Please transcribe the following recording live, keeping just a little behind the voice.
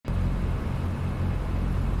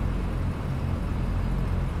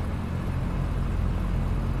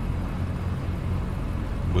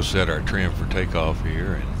We'll set our trim for takeoff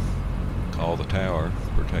here and call the tower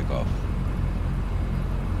for takeoff.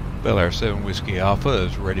 Bel Air 7 Whiskey Alpha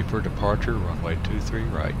is ready for departure, runway 23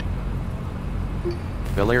 right.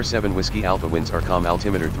 Bel Air 7 Whiskey Alpha winds are COM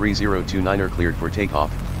altimeter 3029 are cleared for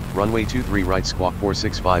takeoff, runway 23 right squawk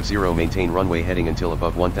 4650 maintain runway heading until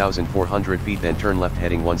above 1,400 feet then turn left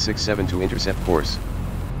heading 167 to intercept course.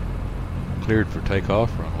 Cleared for takeoff,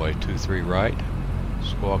 runway 23 right,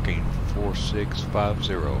 squawking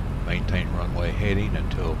 4650, maintain runway heading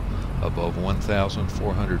until above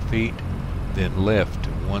 1,400 feet, then left to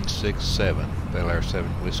 167, Bel Air 7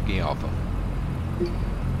 Whiskey Alpha.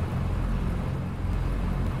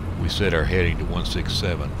 We set our heading to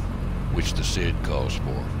 167, which the SID calls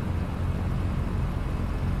for.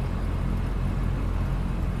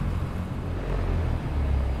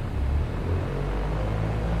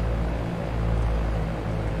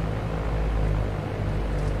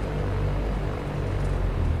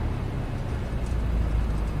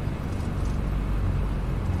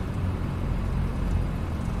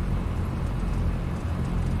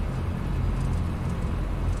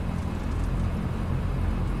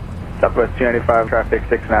 Southwest 295 traffic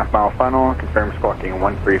 6.5 mile final, confirm squawking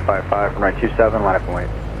 1355 from right 27, line up and wait.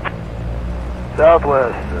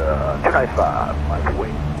 Southwest 295, line up and wait,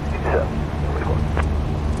 27.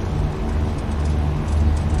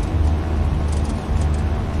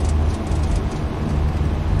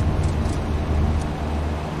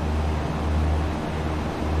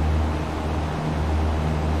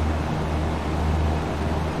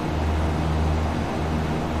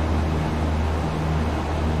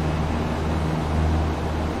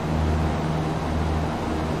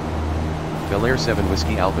 Bel Air 7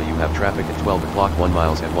 Whiskey Alpha, you have traffic at 12 o'clock 1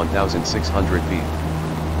 miles at 1,600 feet.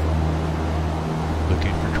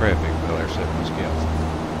 Looking for traffic, Bel Air 7 Whiskey Alpha.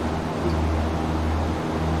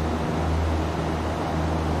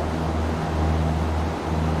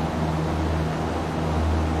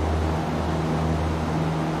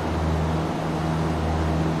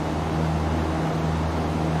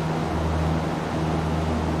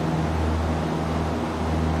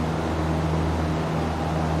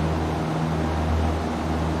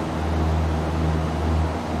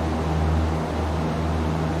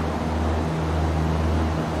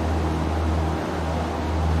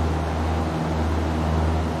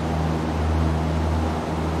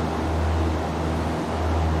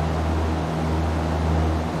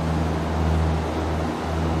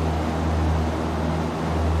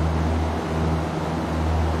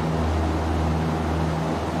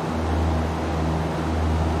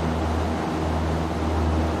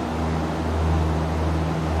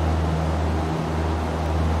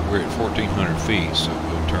 We're at 1,400 feet, so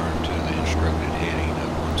we'll turn to the instructed heading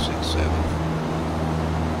of 167.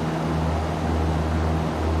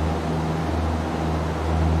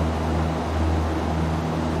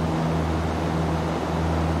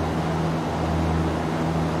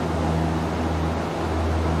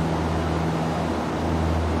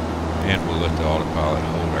 And we'll let the autopilot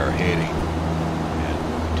hold our heading and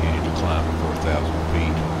continue to climb to 4,000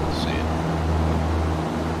 feet with SID.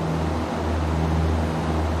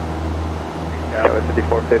 Tower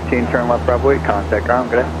 5415, turn left Bravo 8, contact ground,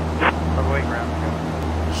 good day. Bravo 8 ground.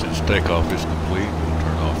 Since takeoff is complete, we'll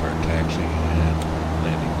turn off our taxi and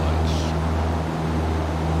landing lights.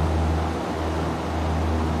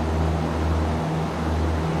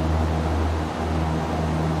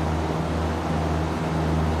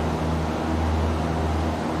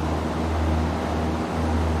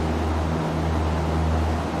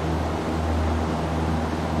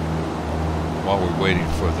 While we're waiting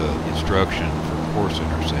for the instruction for course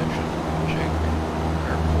interception, we'll check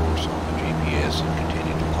our course on the GPS and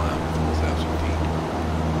continue to climb to 4,000 feet.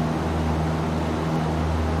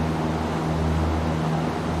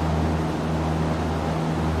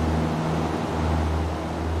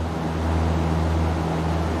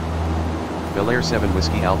 Bel Air 7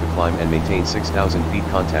 Whiskey Alpha, climb and maintain 6,000 feet,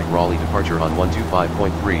 contact Raleigh, departure on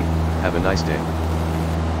 125.3, have a nice day.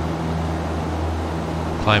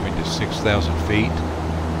 Climbing to 6,000 feet,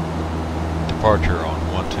 departure on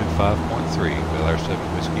 125.3, Bel Air 7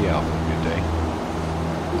 Whiskey Alpha, good day.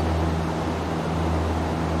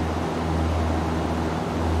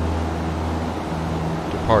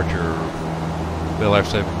 Departure, Bel Air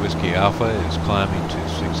 7 Whiskey Alpha is climbing to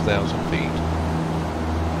 6,000 feet.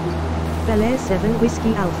 Bel Air 7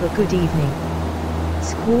 Whiskey Alpha, good evening.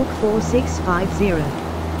 Squawk 4650.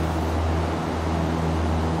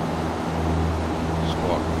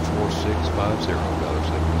 Squawk 4650, Bel Air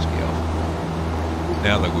 7 Whiskey Alpha.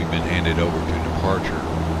 Now that we've been handed over to departure,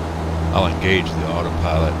 I'll engage the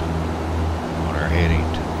autopilot on our heading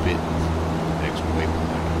to Benton, next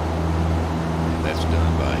waypoint. That's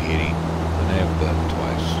done by hitting the nav button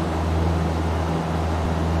twice.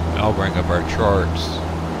 I'll bring up our charts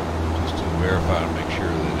just to verify and make sure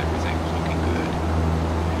that everything's looking good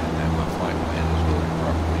and that my flight plan is loaded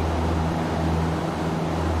properly.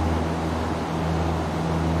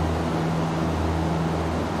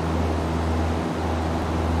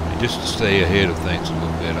 And just to stay ahead of things a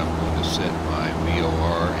little bit, I'm going to set my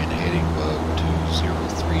VOR and heading bug to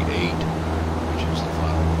 038, which is the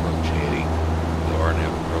final approach heading. The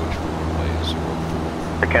RNAV approach for runway is 04.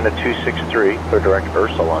 Canada 263, clear direct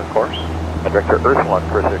Ursula on course. Director Ursula on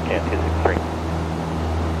course, Canada 263.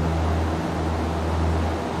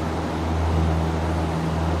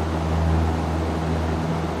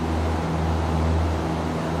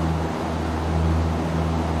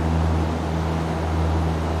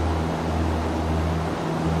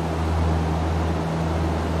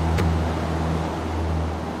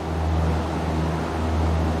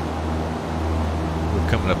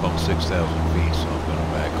 Coming up on 6,000 feet, so I'm going to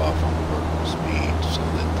back off on the vertical speed so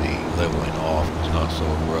that the leveling off is not so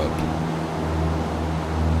abrupt.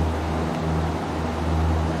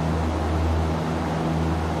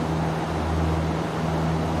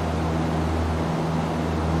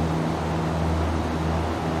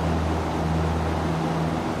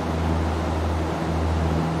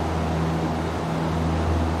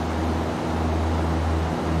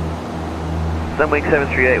 Sunwing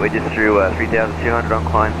 738, we just threw 3,200 on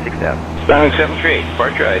climb 6,000. Sunwing 738,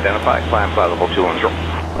 departure identified, climb flight level 210.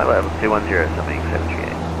 Flight level 210, Sunwing 738.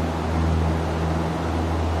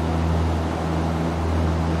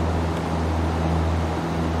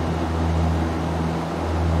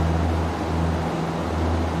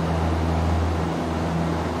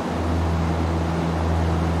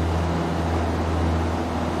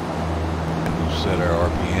 We'll set our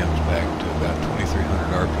RPMs back to about 2,300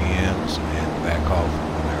 RPMs and back off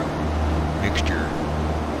on our mixture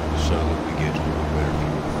so that we get a little better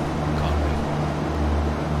fuel economy.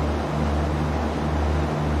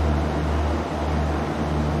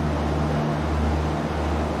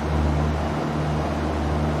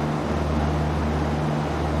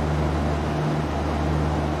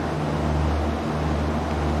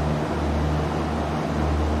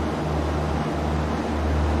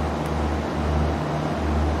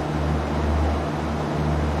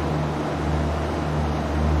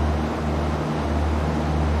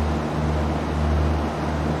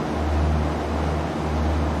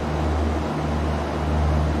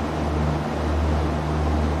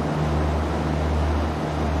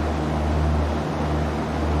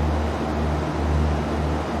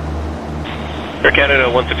 Air Canada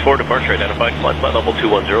 164, departure identified, flight level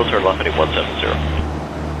 210, turn left heading 170.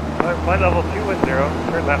 Flight level 210,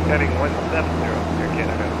 turn left heading 170, Air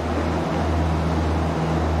Canada.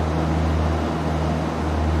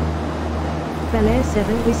 Bel Air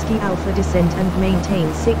 7 Whiskey Alpha descent and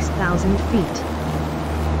maintain 6,000 feet.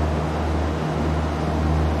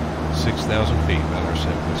 6,000 feet, Bel Air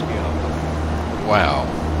 7 Whiskey Alpha. Wow,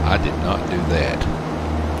 I did not do that.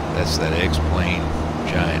 That's that X-plane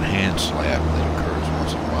giant hand slap that occurs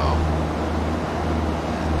once in a while.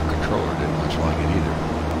 The controller didn't much like it either.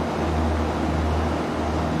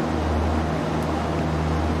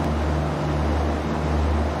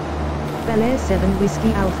 Bel Air 7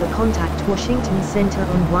 Whiskey Alpha contact Washington Center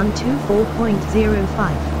on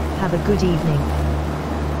 124.05. Have a good evening.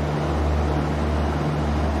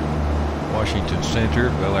 Washington Center,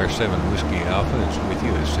 Bel Air 7 Whiskey Alpha is with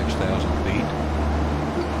you at 6,000 feet.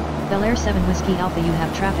 Bel Air 7 Whiskey Alpha, you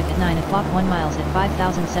have traffic at 9 o'clock 1 miles at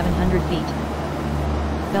 5,700 feet.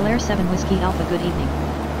 Bel Air 7 Whiskey Alpha, good evening.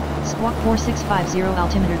 Squawk 4650,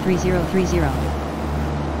 altimeter 3030.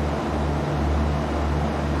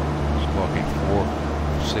 Squawking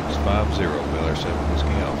 4650, Bel Air 7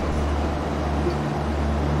 Whiskey Alpha.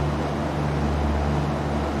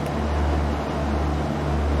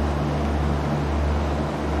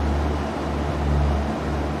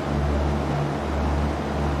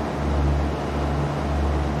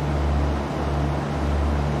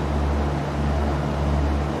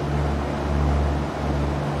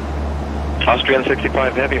 Austrian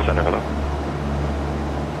 65 Heavy Center, hello.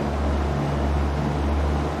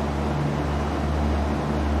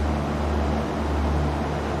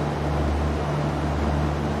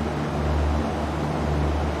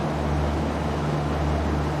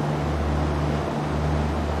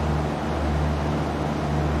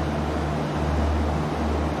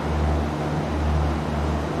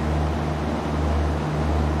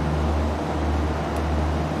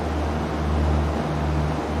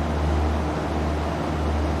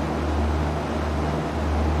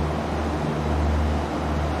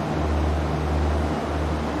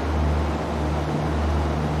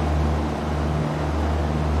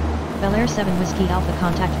 Bel Air 7 Whiskey Alpha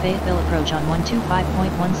contact Fayetteville approach on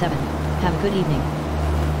 125.17. Have a good evening.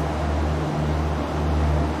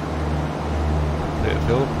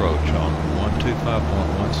 Fayetteville approach on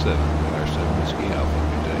 125.17. Bel Air 7 Whiskey Alpha.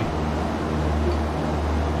 Good day.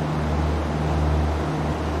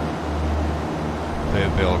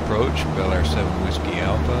 Fayetteville approach. Bel Air 7 Whiskey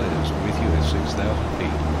Alpha is with you at 6,000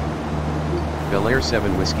 feet. Bel Air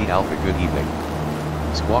 7 Whiskey Alpha, good evening.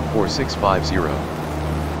 Squawk 4650.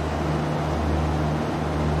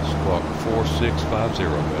 Squawk 4650,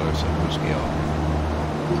 Bel Air 7 Whiskey Alpha.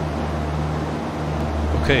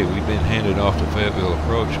 Okay, we've been handed off to Fayetteville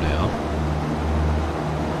approach now.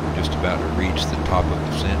 We're just about to reach the top of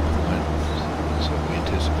descent point, so we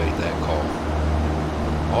anticipate that call.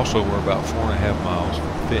 Also, we're about 4.5 miles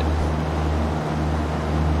from Fitton.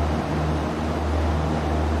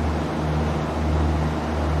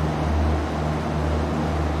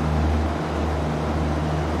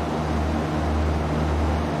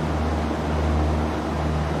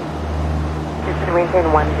 Maintain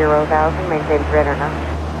 10,000, maintain 300 knots.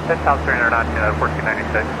 That's South 300 knots,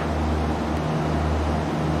 1496.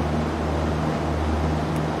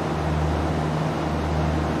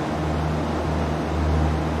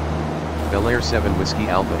 Bel Air 7 Whiskey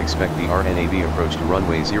Alpha, expect the RNAV approach to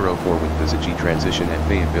runway 04 with the ZG transition at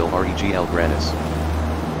Fayetteville REGL Grannis.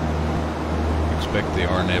 Expect the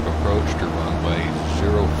RNAV approach to runway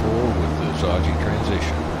 04 with the ZG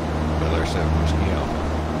transition. Bel Air 7 Whiskey Alpha.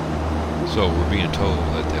 So we're being told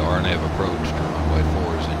that the RNAV approach to runway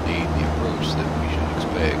 4 is indeed the approach that we should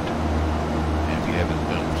expect. And if you haven't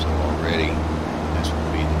done so already, this would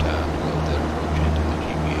be the time to load that approach into the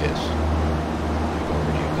GPS. We've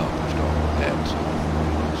already accomplished all of that, so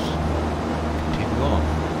let's continue on.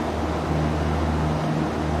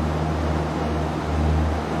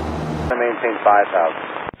 Maintain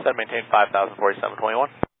 5,000. Set maintain 5,000,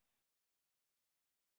 4721.